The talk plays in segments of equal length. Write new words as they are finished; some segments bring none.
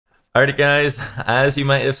Alrighty guys, as you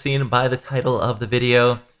might have seen by the title of the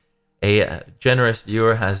video, a generous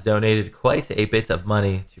viewer has donated quite a bit of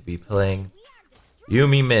money to be playing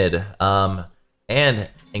YUUMI mid. And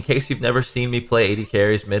in case you've never seen me play AD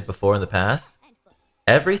carries mid before in the past,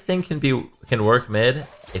 everything can work mid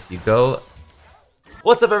if you go.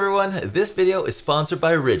 What's up everyone? This video is sponsored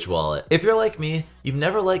by Ridge Wallet. If you're like me, you've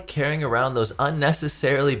never liked carrying around those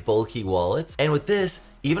unnecessarily bulky wallets, and with this,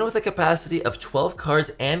 even with a capacity of 12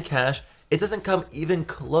 cards and cash, it doesn't come even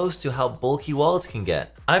close to how bulky wallets can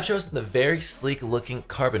get. I've chosen the very sleek looking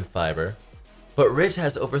carbon fiber, but Ridge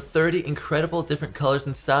has over 30 incredible different colors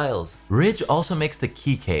and styles. Ridge also makes the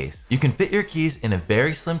key case. You can fit your keys in a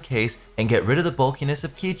very slim case and get rid of the bulkiness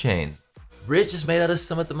of keychains. Ridge is made out of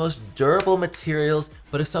some of the most durable materials,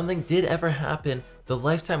 but if something did ever happen, the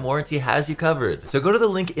lifetime warranty has you covered. So go to the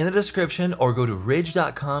link in the description or go to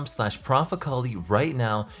ridge.com/Profakali right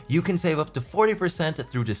now. You can save up to 40%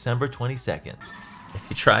 through December 22nd. If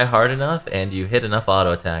you try hard enough and you hit enough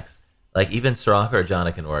auto attacks, like even Soraka or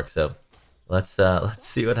Janna can work. So let's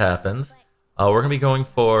see what happens. We're gonna be going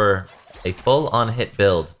for a full on hit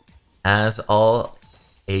build, as all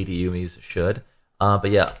AD Yuumis should. But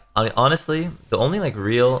yeah, honestly, the only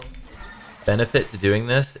real benefit to doing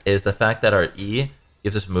this is the fact that our E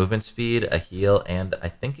gives us movement speed, a heal, and I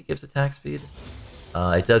think it gives attack speed.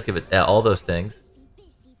 It does give it all those things.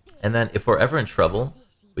 And then if we're ever in trouble,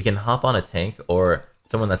 we can hop on a tank or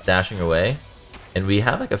someone that's dashing away, and we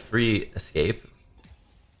have a free escape.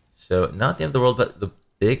 So not the end of the world, but the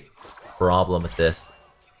big problem with this,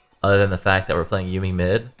 other than the fact that we're playing YUUMI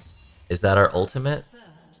mid, is that our ultimate,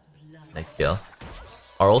 nice kill,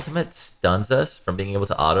 our ultimate stuns us from being able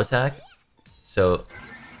to auto attack. So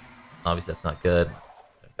obviously that's not good.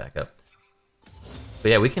 Back up. But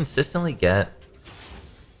yeah, we consistently get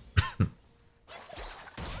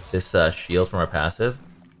this shield from our passive.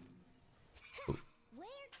 Ooh.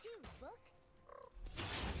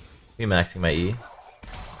 Be maxing my E.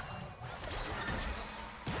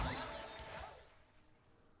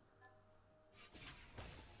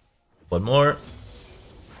 One more.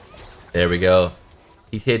 There we go.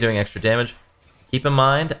 PTA doing extra damage. Keep in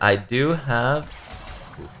mind, I do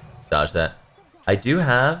have... Ooh, dodge that. I do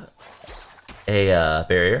have a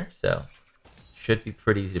barrier, so should be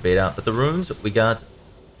pretty easy to bait out. But the runes, we got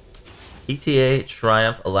PTA,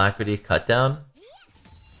 Triumph, Alacrity, Cutdown.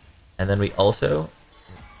 And then we also...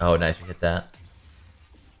 Oh, nice, we hit that.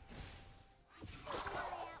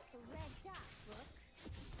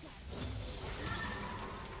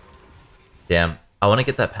 Damn, I want to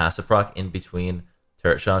get that passive proc in between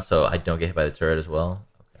turret shots so I don't get hit by the turret as well.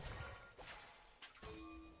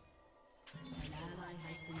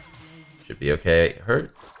 Should be okay.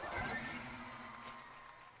 Hurt.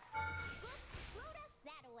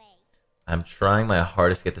 I'm trying my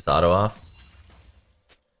hardest to get this auto off.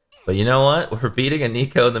 But you know what? We're beating a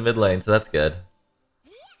Nico in the mid lane, so that's good.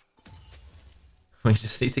 We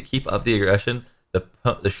just need to keep up the aggression.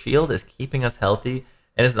 The shield is keeping us healthy,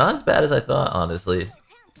 and it's not as bad as I thought, honestly.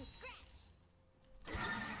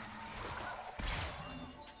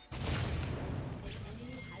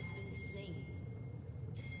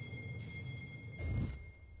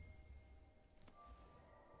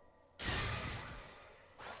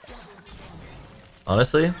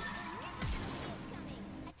 Honestly, there's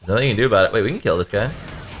nothing you can do about it. Wait, we can kill this guy.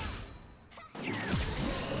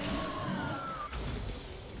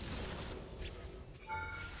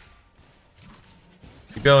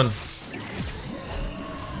 Keep going.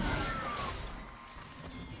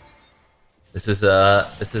 This is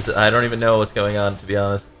I don't even know what's going on, to be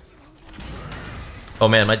honest. Oh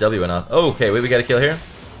man, my W went off. Oh, okay, wait, we got a kill here.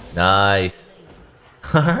 Nice.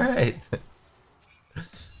 All right.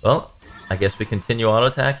 Well, I guess we continue auto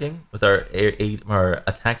attacking with our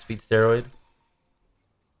attack speed steroid.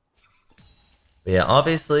 But yeah,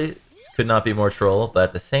 obviously, this could not be more troll, but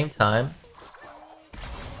at the same time,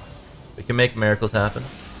 we can make miracles happen.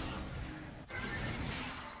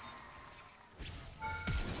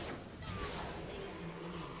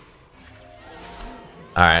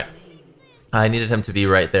 Alright. I needed him to be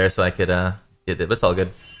right there so I could get it, but it's all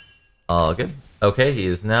good. All good. Okay, he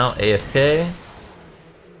is now AFK.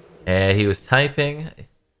 And he was typing,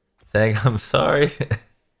 saying, I'm sorry.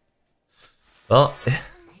 Well,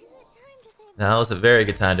 now was a very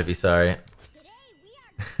good time to be sorry.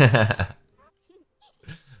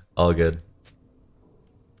 All good.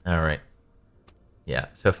 Alright. Yeah,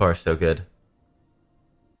 so far so good.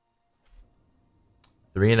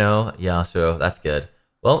 3-0, Yasuo, that's good.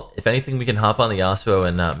 Well, if anything, we can hop on the Yasuo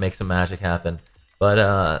and make some magic happen. But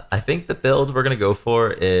I think the build we're going to go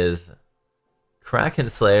for is Kraken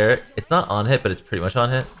Slayer. It's not on hit, but it's pretty much on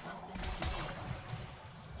hit.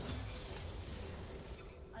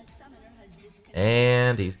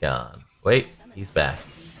 And he's gone. Wait, he's back.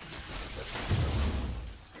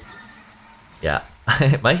 Yeah,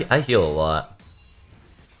 I heal a lot.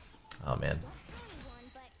 Oh man.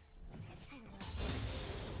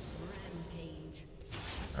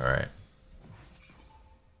 Alright.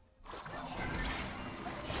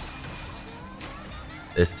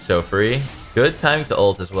 This is so free. Good timing to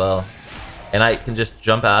ult as well. And I can just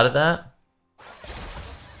jump out of that.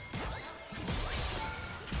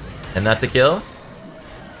 And that's a kill.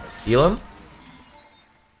 Heal him.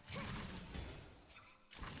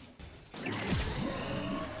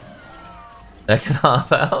 I can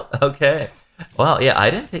hop out? Okay. Wow, yeah, I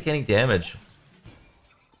didn't take any damage.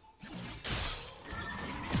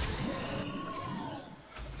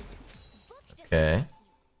 Okay.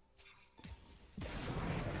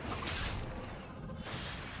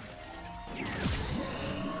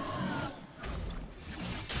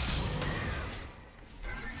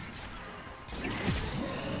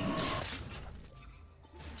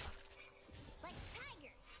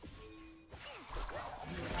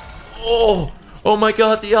 Oh! Oh my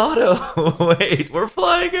god, the auto! Wait, we're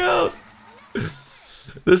flying out!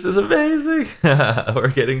 This is amazing!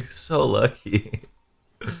 We're getting so lucky.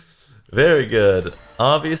 Very good.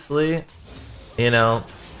 Obviously, you know,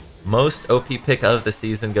 most OP pick of the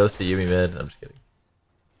season goes to YUUMI mid. I'm just kidding.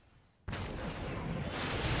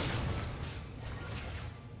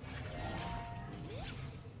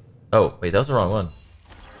 Oh, wait, that was the wrong one.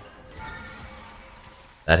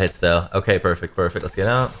 That hits though. Okay, perfect, perfect. Let's get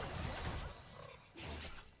out.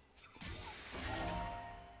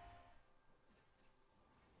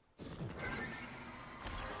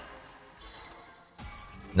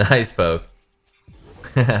 Nice poke.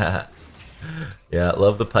 Yeah,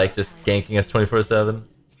 love the Pyke just ganking us 24/7.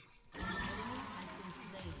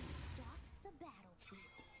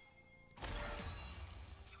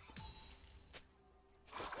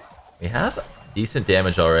 We have decent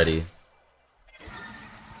damage already.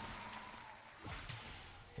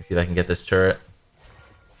 Let's see if I can get this turret.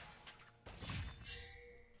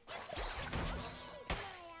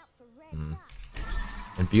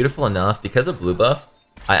 And beautiful enough, because of blue buff,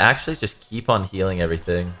 I actually just keep on healing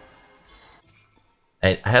everything.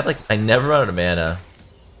 I have like, I never run out of mana.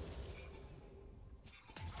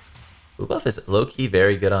 Blue buff is low-key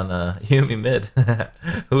very good on YUUMI mid.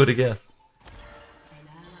 Who would have guessed?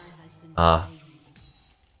 Not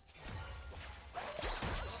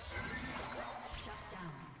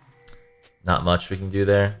much we can do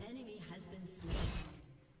there.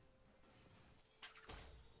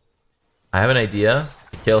 I have an idea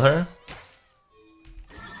to kill her.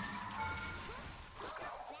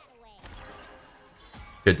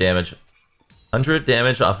 Good damage. 100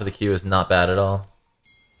 damage off of the Q is not bad at all.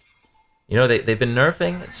 You know, they've been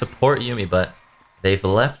nerfing support YUUMI, but they've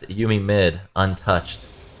left YUUMI mid untouched.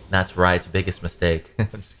 That's Riot's biggest mistake. I'm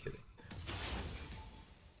just kidding.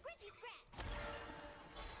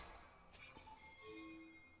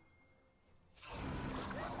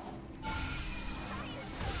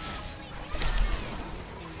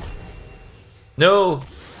 No!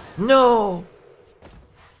 No!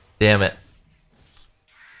 Damn it.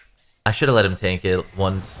 I should have let him tank it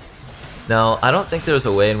once. No, I don't think there was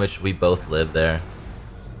a way in which we both lived there.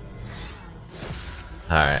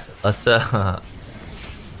 Alright, let's Damn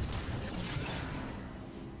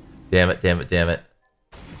it, damn it, damn it.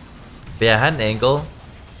 But yeah, I had an angle.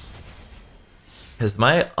 Because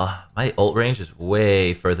my ult range is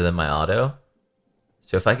way further than my auto.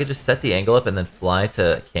 So if I could just set the angle up and then fly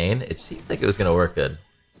to Kayn, it seemed like it was going to work good.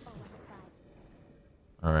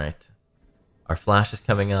 Alright. Our flash is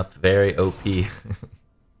coming up. Very OP. Yeah,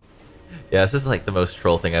 this is like the most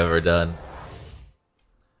troll thing I've ever done.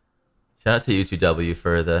 Shout out to U2W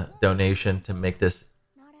for the donation to make this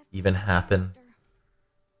even happen.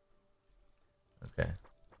 Okay.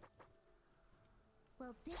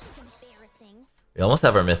 We almost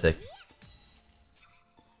have our mythic.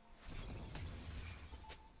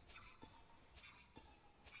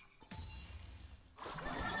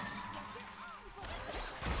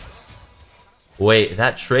 Wait,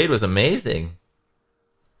 that trade was amazing.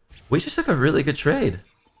 We just took a really good trade.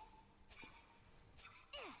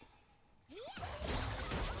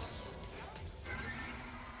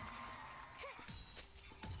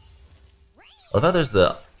 I love how there's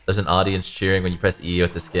an audience cheering when you press E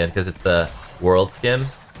with the skin because it's the world skin.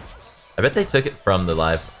 I bet they took it from the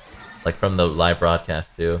live, like from the live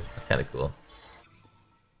broadcast too. That's kind of cool.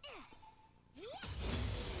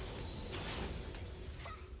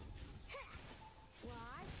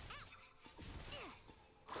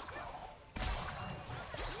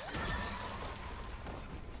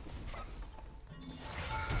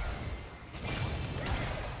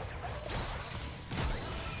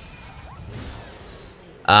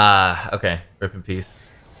 Ah, okay. Rip in peace.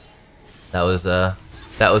 That was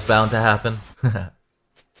bound to happen.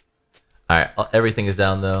 Alright, everything is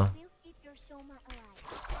down though.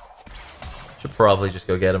 Should probably just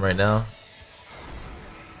go get him right now.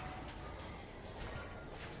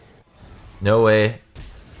 No way.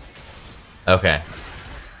 Okay.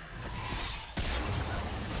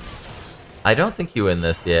 I don't think you win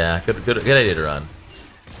this. Yeah, good idea to run.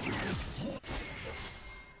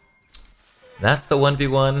 That's the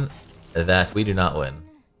 1v1 that we do not win.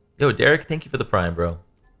 Yo, Derek, thank you for the prime, bro.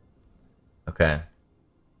 Okay.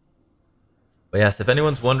 But yes, if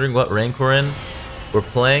anyone's wondering what rank we're in, we're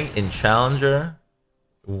playing in Challenger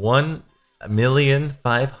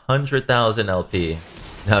 1,500,000 LP.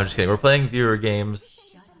 No, I'm just kidding. We're playing viewer games.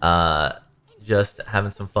 Just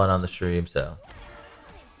having some fun on the stream, so.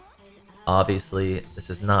 Obviously,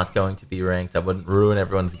 this is not going to be ranked. I wouldn't ruin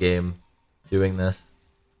everyone's game doing this.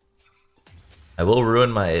 I will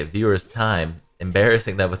ruin my viewers' time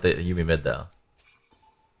embarrassing them with the YUUMI mid, though.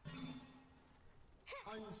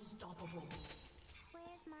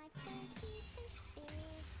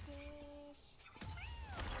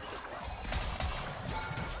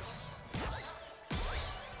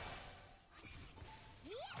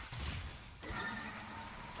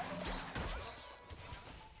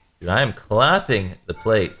 Dude, I am clapping the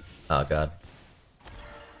plate. Oh, God.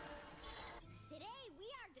 Today we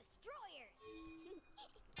are destroyers.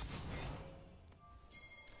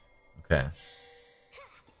 Okay.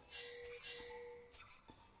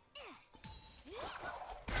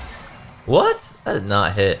 What? That did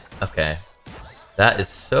not hit. Okay. That is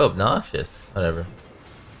so obnoxious. Whatever.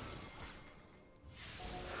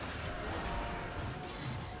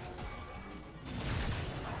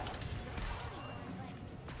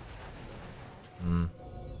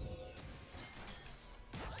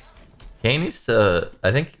 Kane needs to...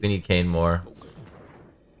 I think we need Kane more.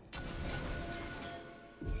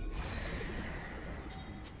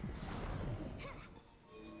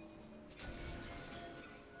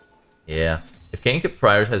 Yeah. If Kane could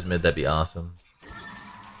prioritize mid, that'd be awesome.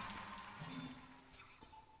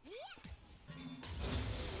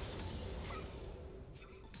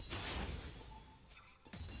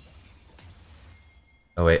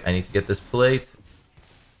 Oh wait, I need to get this plate.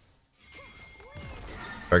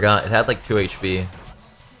 Forgot, it had like 2 HP.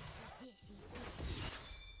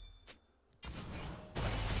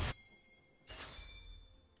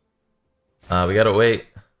 We gotta wait.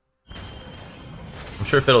 I'm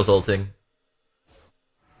sure Fiddle's ulting.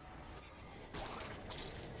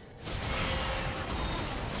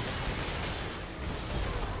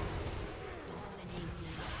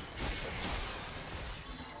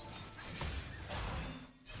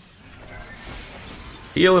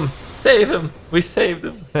 Heal him! Save him! We saved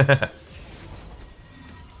him!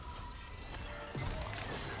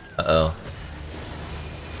 Uh-oh.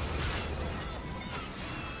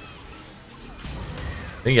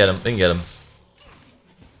 We can get him, we can get him.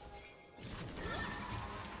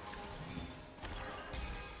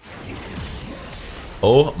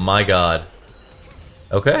 Oh my god.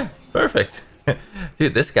 Okay, perfect.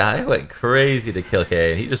 Dude, this guy went crazy to kill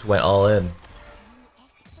Kane. He just went all in.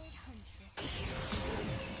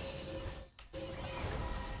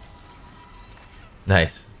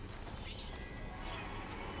 Nice.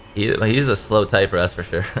 He's a slow typer, that's for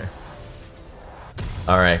sure.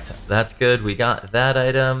 Alright, that's good. We got that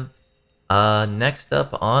item. Next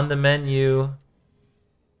up on the menu,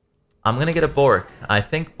 I'm gonna get a Bork. I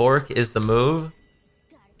think Bork is the move.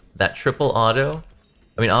 That triple auto.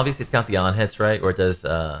 I mean, obviously it's got the on hits, right? Where it does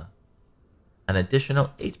an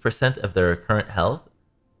additional 8% of their current health.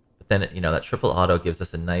 But then, you know, that triple auto gives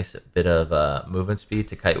us a nice bit of movement speed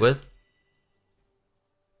to kite with.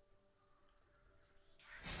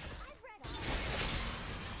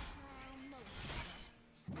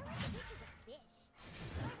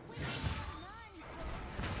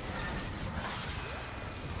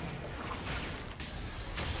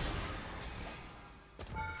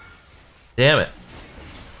 Damn it.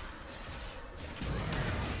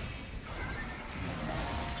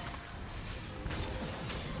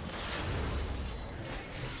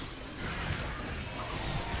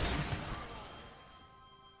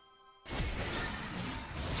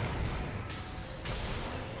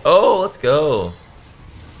 Oh, let's go.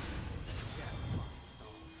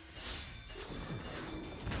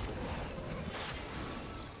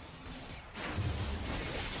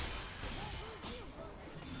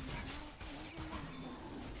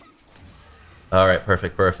 Alright,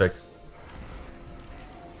 perfect, perfect.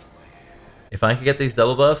 If I could get these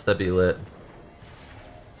double buffs, that'd be lit.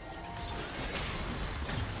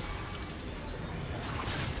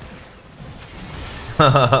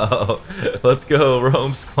 Let's go,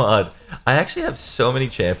 Rome squad. I actually have so many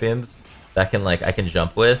champions that can I can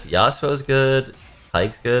jump with. Yasuo's good,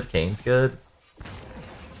 Pyke's good, Kane's good.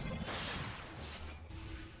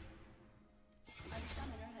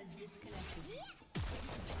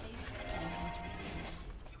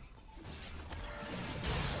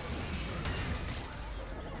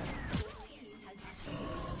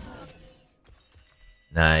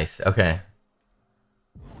 Nice. Okay.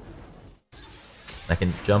 I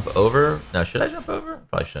can jump over. Now, should I jump over?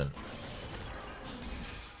 Probably shouldn't.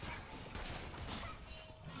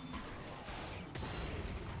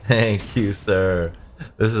 Thank you, sir.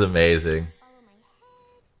 This is amazing.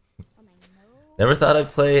 Never thought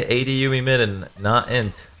I'd play AD YUUMI mid and not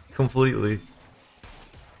int completely.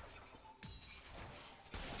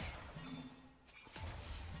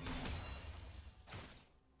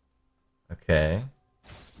 Okay.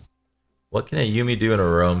 What can a YUUMI do in a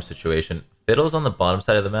roam situation? Fiddle's on the bottom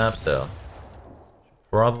side of the map, so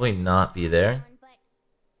probably not be there.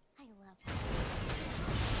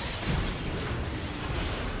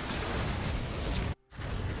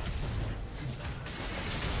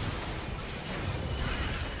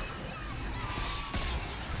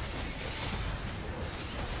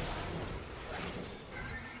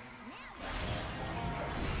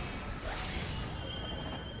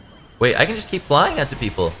 Wait, I can just keep flying at the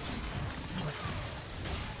people.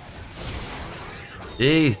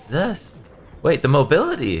 Jesus. Wait, the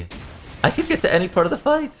mobility. I can get to any part of the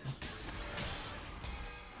fight.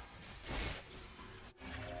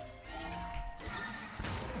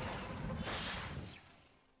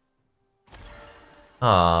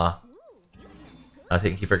 Ah. I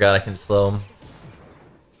think he forgot I can slow him.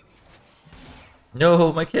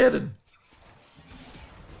 No, my cannon.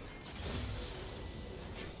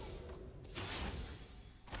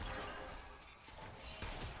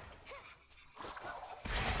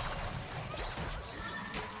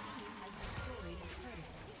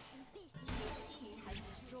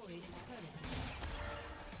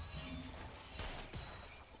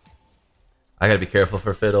 I gotta be careful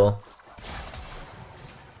for Fiddle.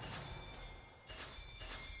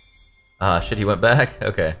 Ah, shit, he went back?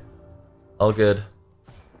 Okay. All good.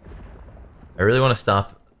 I really want to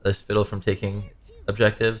stop this Fiddle from taking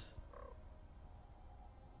objectives.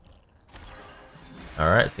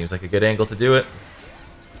 Alright, seems like a good angle to do it.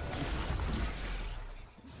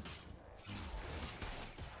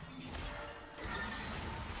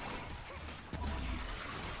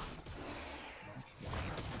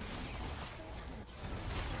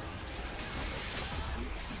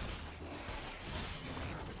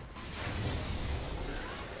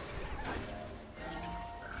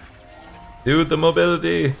 Dude, the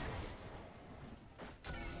mobility!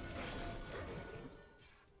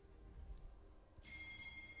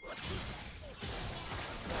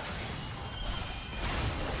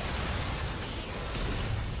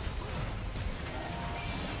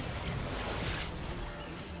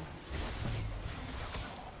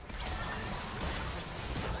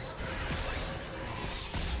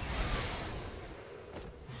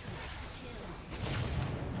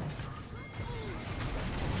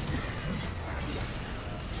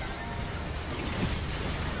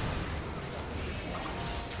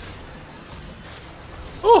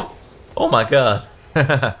 Oh my god.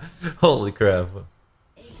 Holy crap.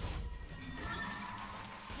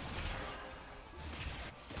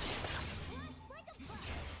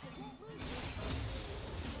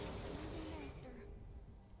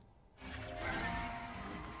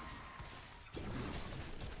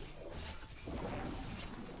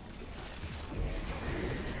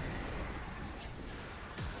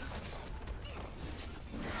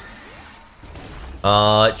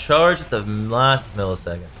 Charge at the last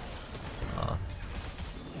millisecond.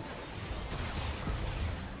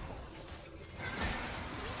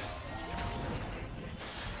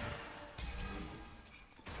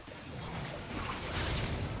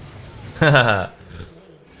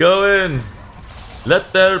 Go in!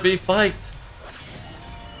 Let there be fight!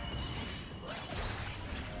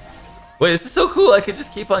 Wait, this is so cool, I can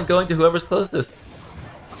just keep on going to whoever's closest.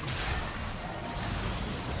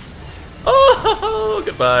 Oh,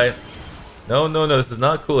 goodbye. No, no, no, this is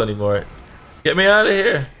not cool anymore. Get me out of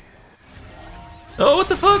here. Oh, what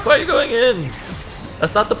the fuck? Why are you going in?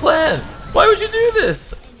 That's not the plan. Why would you do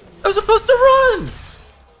this? I was supposed to run.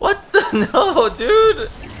 What the? No, dude.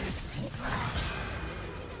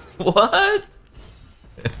 What?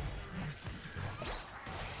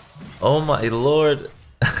 Oh my lord.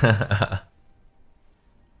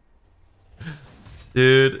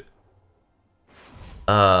 Dude.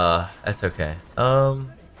 That's okay.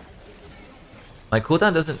 My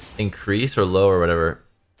cooldown doesn't increase or lower or whatever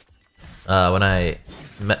when I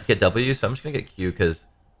get W, so I'm just gonna get Q because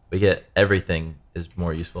we get everything is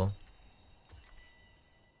more useful.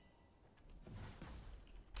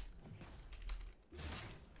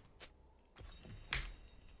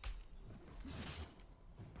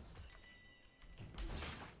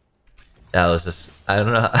 That was just I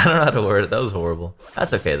don't know I don't know how to word it. That was horrible.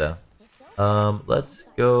 That's okay though. Let's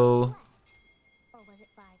go.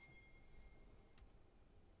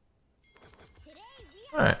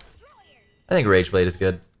 All right. I think Rage Blade is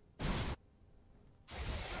good.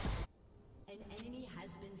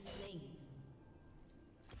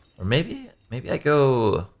 Or maybe I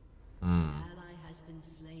go.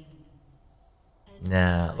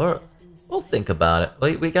 Nah, or we'll think about it.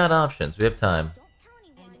 Wait, we got options. We have time.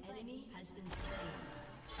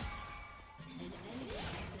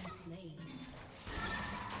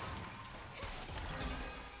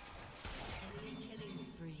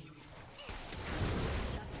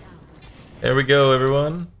 There we go,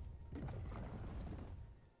 everyone.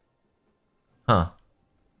 Huh.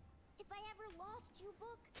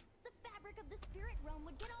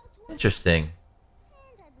 Interesting.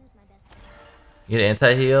 You get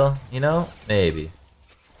anti-heal? You know? Maybe.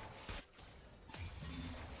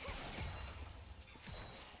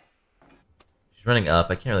 She's running up.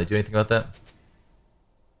 I can't really do anything about that.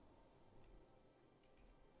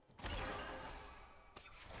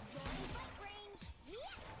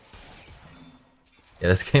 Yeah,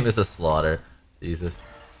 this game is a slaughter. Jesus.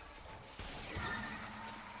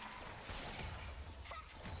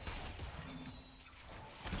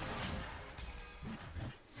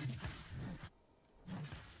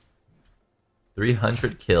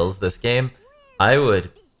 "300 kills this game." I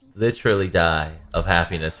would literally die of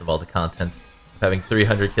happiness from all the content of having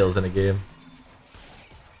 300 kills in a game.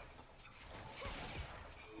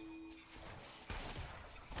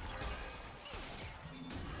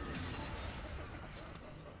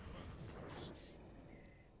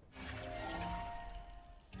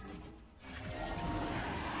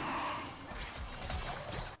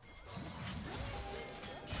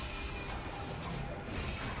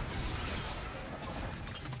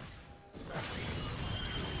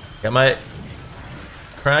 Got my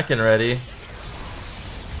Kraken ready.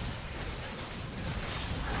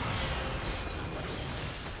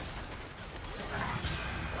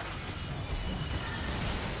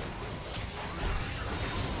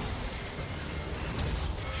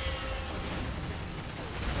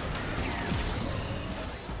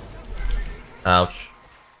 Ouch.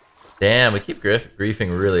 Damn, we keep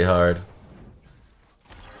griefing really hard.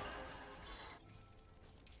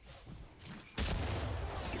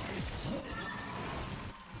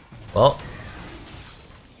 Well.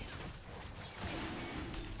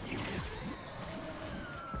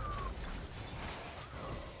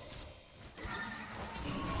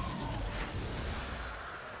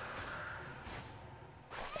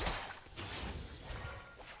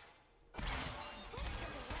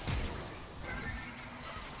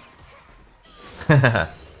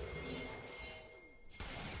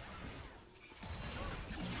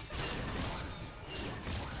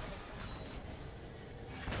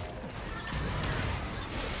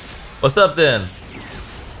 What's up then?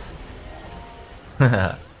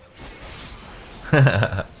 I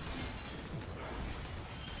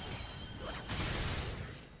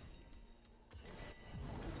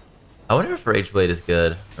wonder if Rage Blade is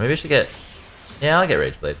good. Maybe I should get... Yeah, I'll get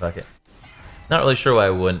Rage Blade, fuck it. Not really sure why I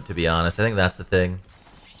wouldn't, to be honest. I think that's the thing.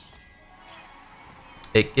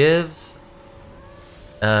 It gives...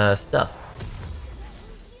 stuff.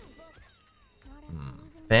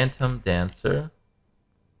 Phantom Dancer.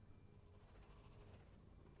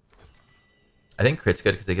 I think crit's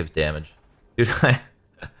good because it gives damage. Dude,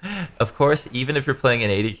 of course, even if you're playing an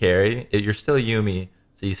 80 carry, you're still YUUMI,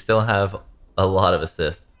 so you still have a lot of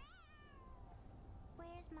assists.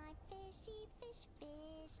 Where's my fishy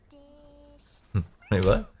dish? Wait,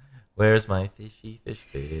 what? Where's my fishy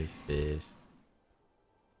fish?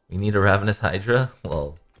 We need a Ravenous Hydra?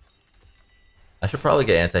 Lol. I should probably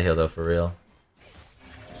get anti-heal though, for real.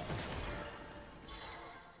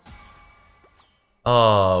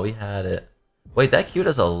 Oh, we had it. Wait, that Q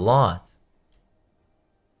does a lot.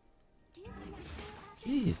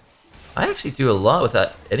 Jeez. I actually do a lot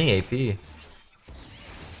without any AP.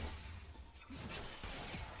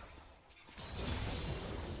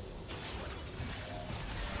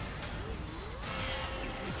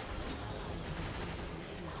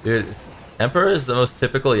 Dude, Emperor is the most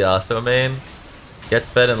typical Yasuo main. Gets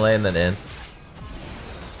fed in lane, then in.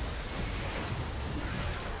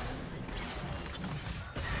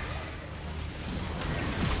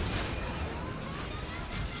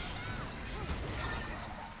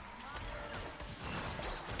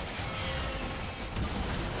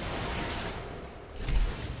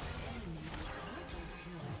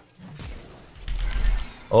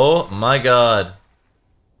 Oh my god.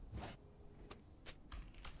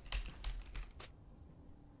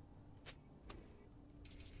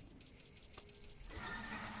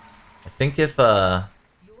 I think if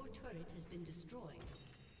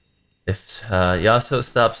Yasuo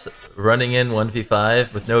stops running in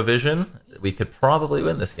 1v5 with no vision, we could probably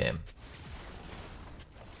win this game.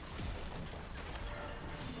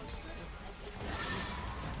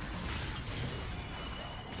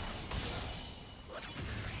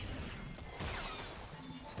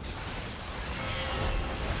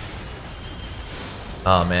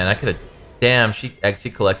 Oh man, I could have... Damn, she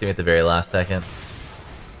actually collected me at the very last second.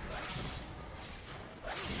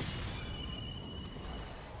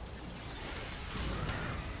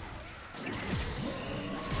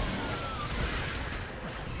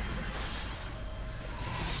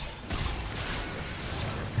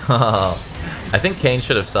 Oh, I think Kane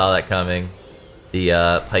should have saw that coming.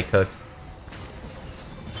 The pike hook.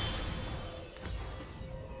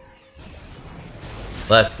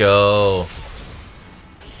 Let's go.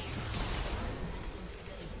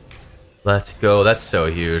 Let's go. That's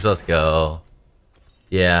so huge. Let's go.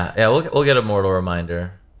 Yeah, we'll get a mortal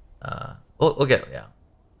reminder. We'll get, yeah.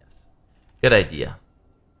 Yes. Good idea.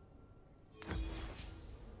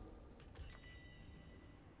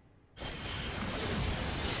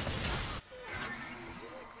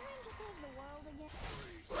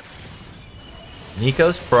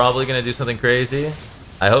 Nico's probably gonna do something crazy.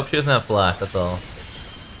 I hope she doesn't have flash, that's all.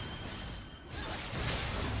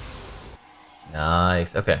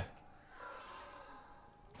 Nice, okay.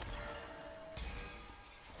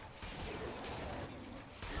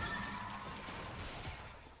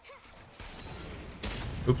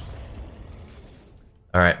 Oops.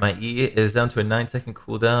 Alright, my E is down to a 9-second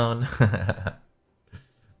cooldown.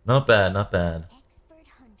 Not bad, not bad.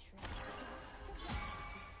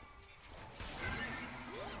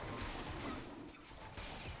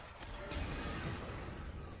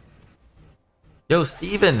 Yo,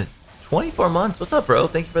 Steven, 24 months. What's up, bro?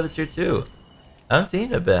 Thank you for the tier 2. I haven't seen you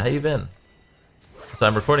in a bit. How you been? So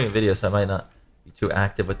I'm recording a video, so I might not be too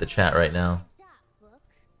active with the chat right now.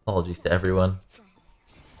 Apologies to everyone.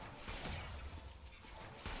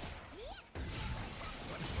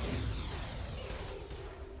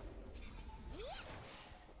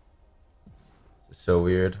 This is so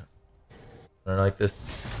weird. I don't like this.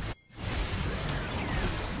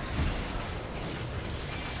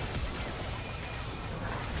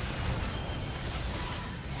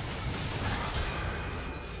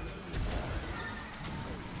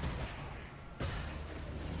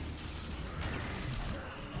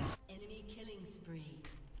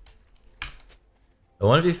 The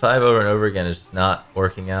 1v5 over and over again is just not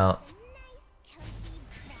working out.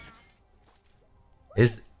 I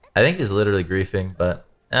think he's literally griefing, but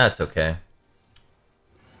that's okay.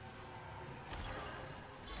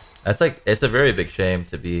 That's like, it's a very big shame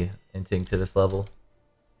to be inting to this level.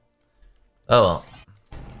 Oh well.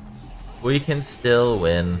 We can still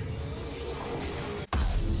win. It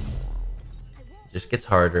just gets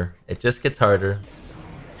harder. It just gets harder.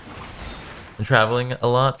 And traveling a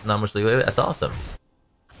lot, not much leeway. That's awesome.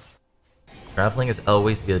 Traveling is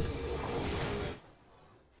always good.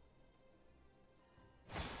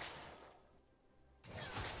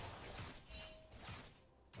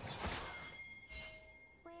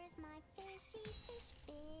 Where's my fishy fish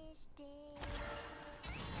dish?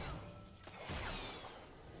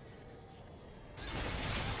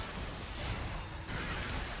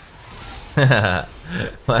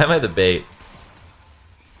 Why am I the bait?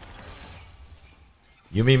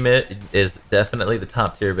 YUUMI mid is definitely the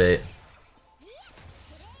top tier bait.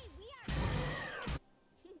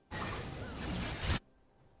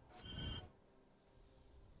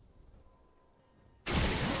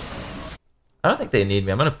 I don't think they need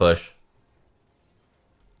me. I'm gonna push.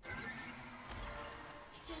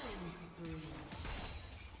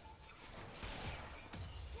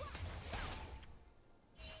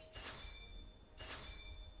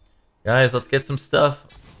 Guys, let's get some stuff.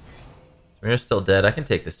 Samira's still dead. I can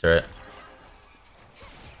take this turret.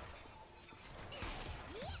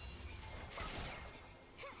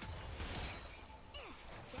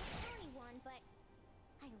 There's only one, but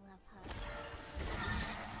I love her.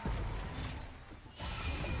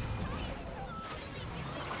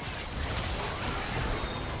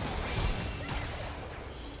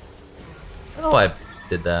 I don't know why I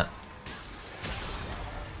did that.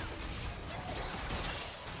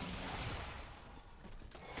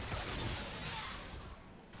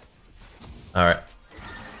 Alright.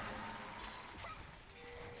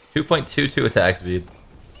 2.22 attack speed.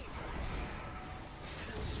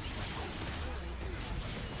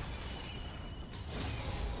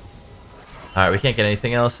 Alright, we can't get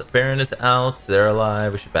anything else. Baron is out. They're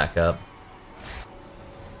alive. We should back up.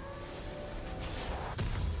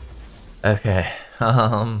 Okay.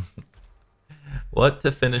 What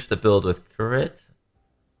to finish the build with? Crit?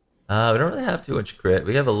 We don't really have too much crit.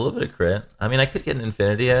 We have a little bit of crit. I mean, I could get an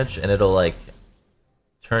Infinity Edge, and it'll, like,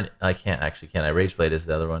 turn... I can't, actually, can I? Rage Blade is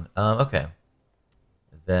the other one. Okay.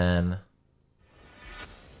 Then...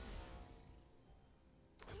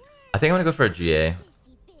 I think I'm gonna go for a GA.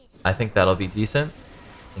 I think that'll be decent,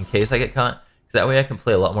 in case I get caught. Because that way I can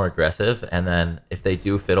play a lot more aggressive, and then if they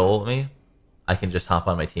do fiddle me, I can just hop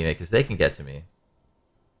on my teammate, because they can get to me.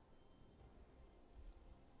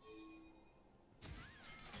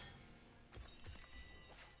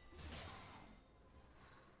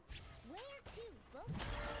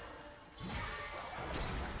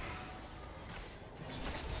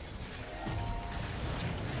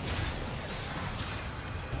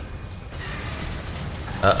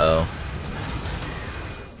 Uh-oh.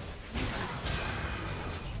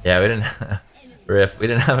 Yeah, we didn't... Riff, we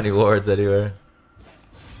didn't have any wards anywhere.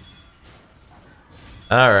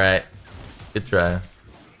 Alright. Good try.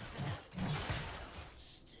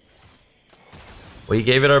 We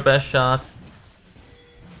gave it our best shot.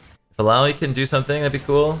 If Alawi can do something, that'd be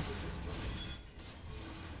cool.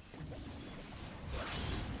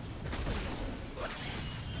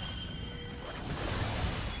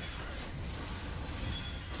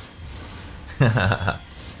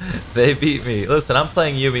 They beat me. Listen, I'm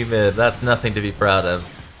playing YUUMI mid. That's nothing to be proud of.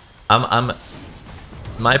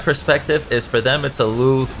 My perspective is for them it's a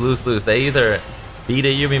lose-lose-lose. They either beat a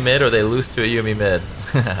YUUMI mid or they lose to a YUUMI mid.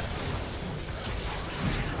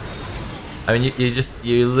 I mean,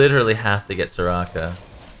 you literally have to get Soraka.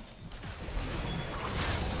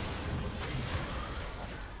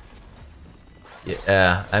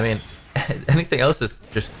 Yeah, I mean, anything else is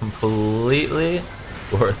just completely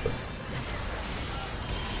worthless.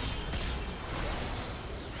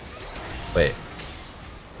 Wait.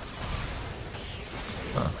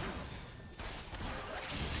 Huh.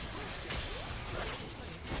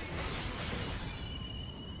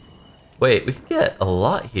 Wait, we could get a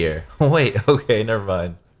lot here. Wait, okay, never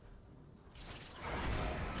mind.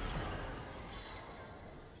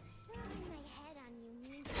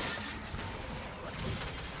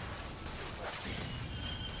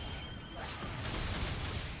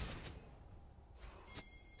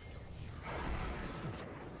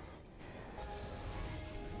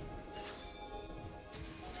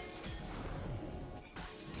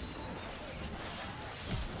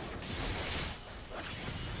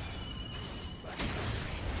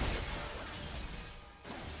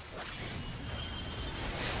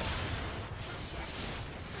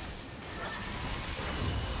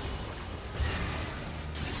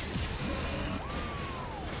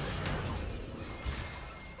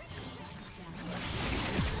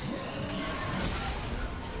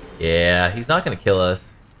 Yeah, he's not gonna kill us.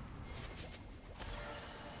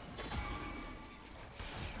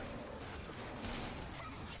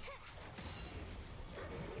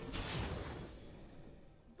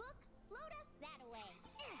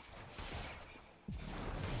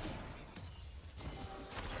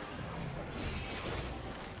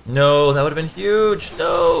 No, that would have been huge.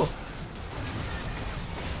 No.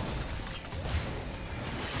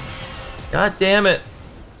 God damn it.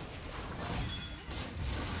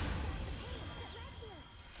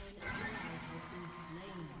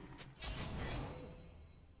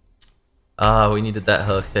 Ah, we needed that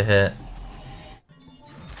hook to hit.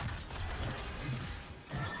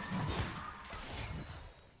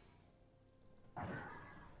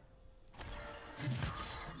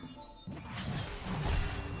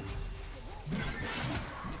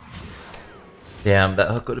 Damn, that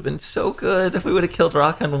hook would have been so good if we would have killed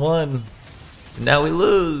Rock on one. Now we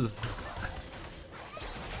lose.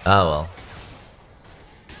 Oh well.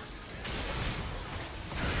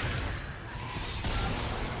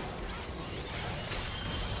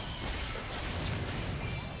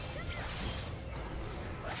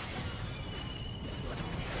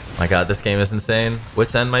 My god, this game is insane.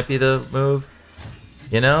 Wit's End might be the move.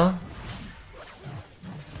 You know?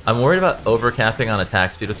 I'm worried about overcapping on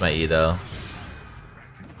attack speed with my E though.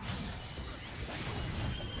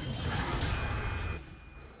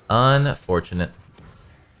 Unfortunate.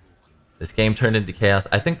 This game turned into chaos.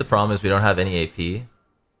 I think the problem is we don't have any AP.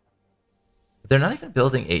 They're not even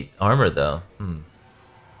building 8 armor though. No,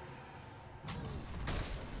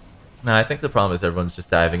 I think the problem is everyone's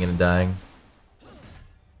just diving in and dying.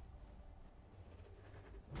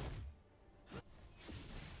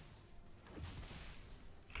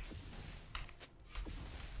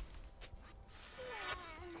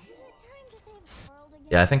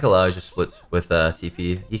 Yeah, I think Alao just splits with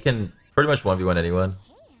TP. He can pretty much 1v1 anyone.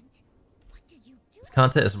 His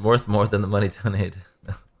content is worth more than the money donated.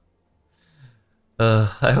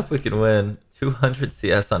 I hope we can win. 200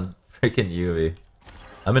 CS on freaking YUUMI.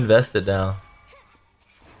 I'm invested now.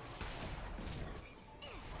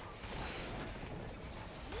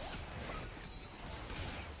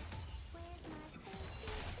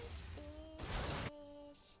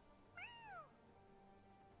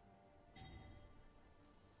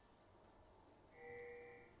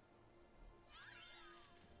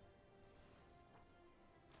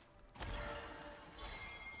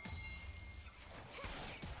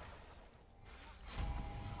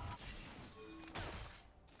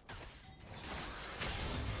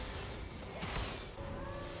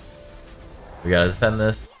 We gotta defend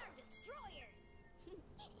this.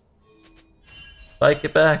 Pike,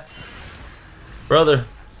 get back. Brother.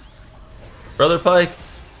 Brother Pike.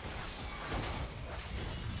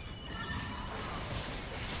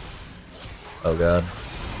 Oh god.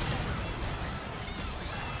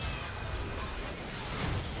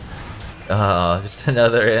 Oh, just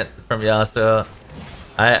another int from Yasuo.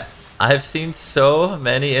 I've seen so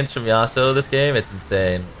many ints from Yasuo this game, it's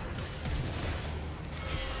insane.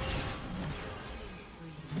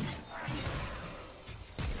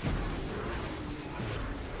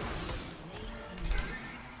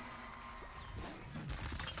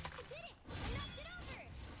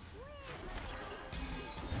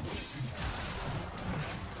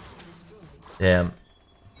 Damn.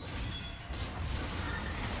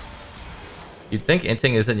 You'd think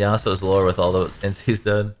inting isn't Yasuo's lore with all the ints he's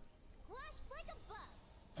done.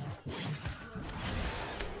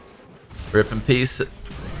 Rip in peace.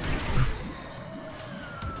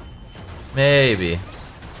 Maybe.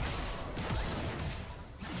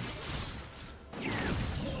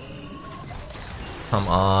 Come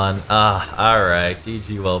on. Ah, alright.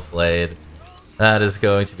 GG, well played. That is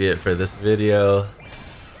going to be it for this video.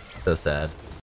 So sad.